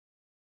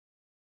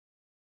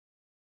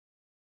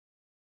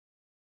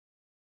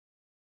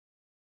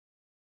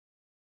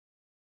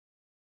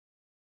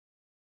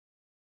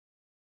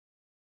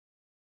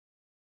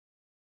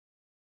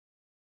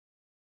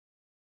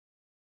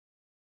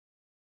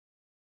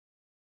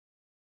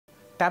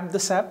Tap the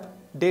SAP,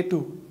 Day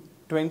 2,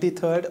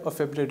 23rd of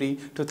February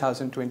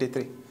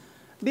 2023.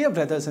 Dear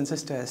brothers and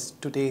sisters,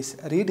 today's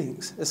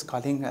readings is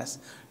calling us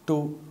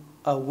to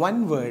a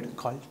one word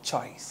called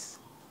choice.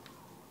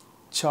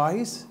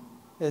 Choice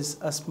is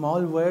a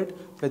small word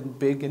with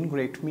big and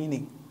great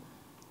meaning.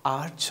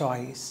 Our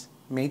choice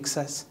makes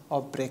us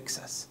or breaks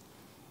us.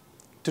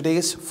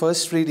 Today's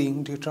first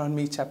reading,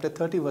 Deuteronomy chapter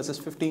 30, verses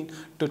 15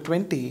 to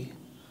 20,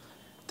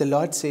 the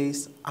Lord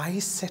says, I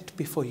set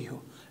before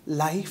you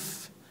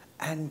life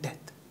and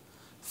death,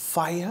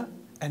 fire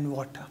and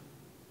water.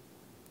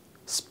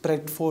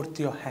 Spread forth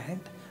your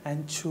hand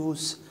and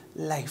choose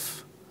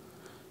life.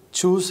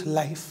 Choose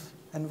life.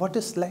 And what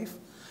is life?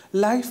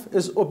 Life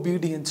is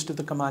obedience to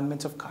the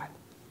commandments of God.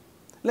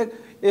 Like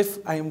if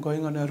I am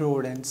going on a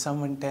road and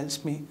someone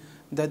tells me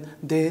that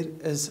there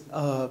is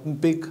a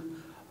big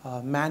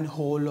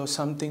manhole or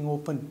something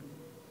open,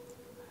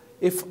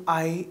 if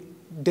I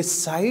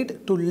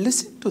decide to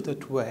listen to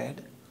that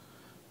word,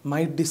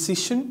 my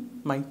decision,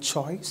 my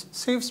choice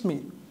saves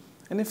me.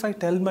 And if I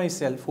tell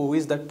myself, who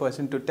is that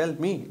person to tell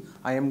me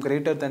I am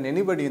greater than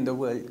anybody in the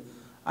world,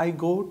 I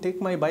go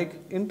take my bike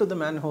into the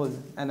manhole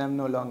and I'm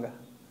no longer.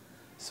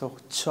 So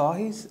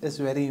choice is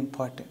very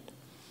important.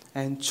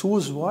 And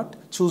choose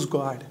what? Choose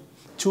God.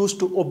 Choose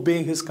to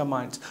obey His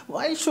commands.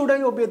 Why should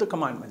I obey the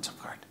commandments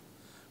of God?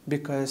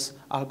 Because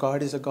our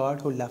God is a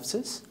God who loves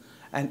us,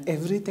 and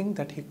everything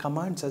that He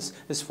commands us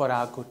is for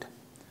our good.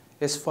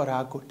 Is for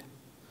our good.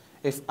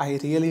 If I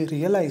really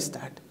realize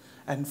that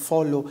and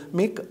follow,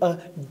 make a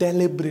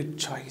deliberate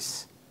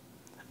choice,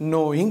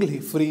 knowingly,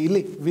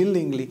 freely,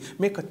 willingly,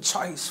 make a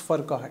choice for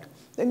God,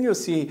 then you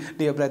see,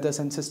 dear brothers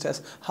and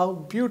sisters, how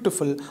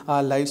beautiful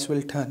our lives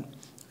will turn.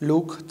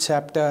 Luke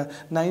chapter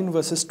 9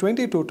 verses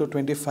 22 to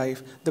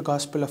 25, the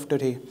gospel of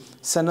today.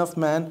 Son of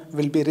Man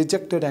will be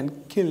rejected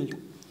and killed.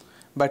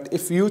 But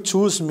if you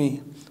choose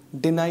me,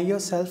 deny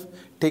yourself,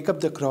 take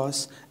up the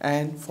cross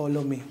and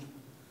follow me.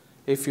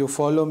 If you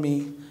follow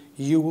me,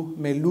 you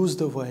may lose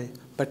the world,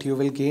 but you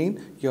will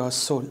gain your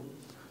soul.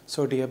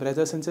 So dear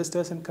brothers and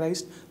sisters in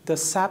Christ, the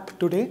SAP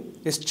today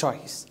is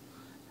choice.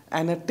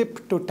 And a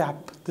tip to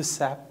tap the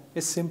SAP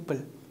is simple.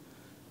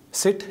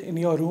 Sit in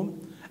your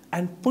room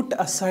and put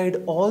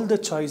aside all the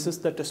choices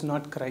that is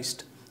not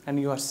Christ, and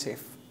you are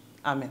safe.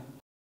 Amen.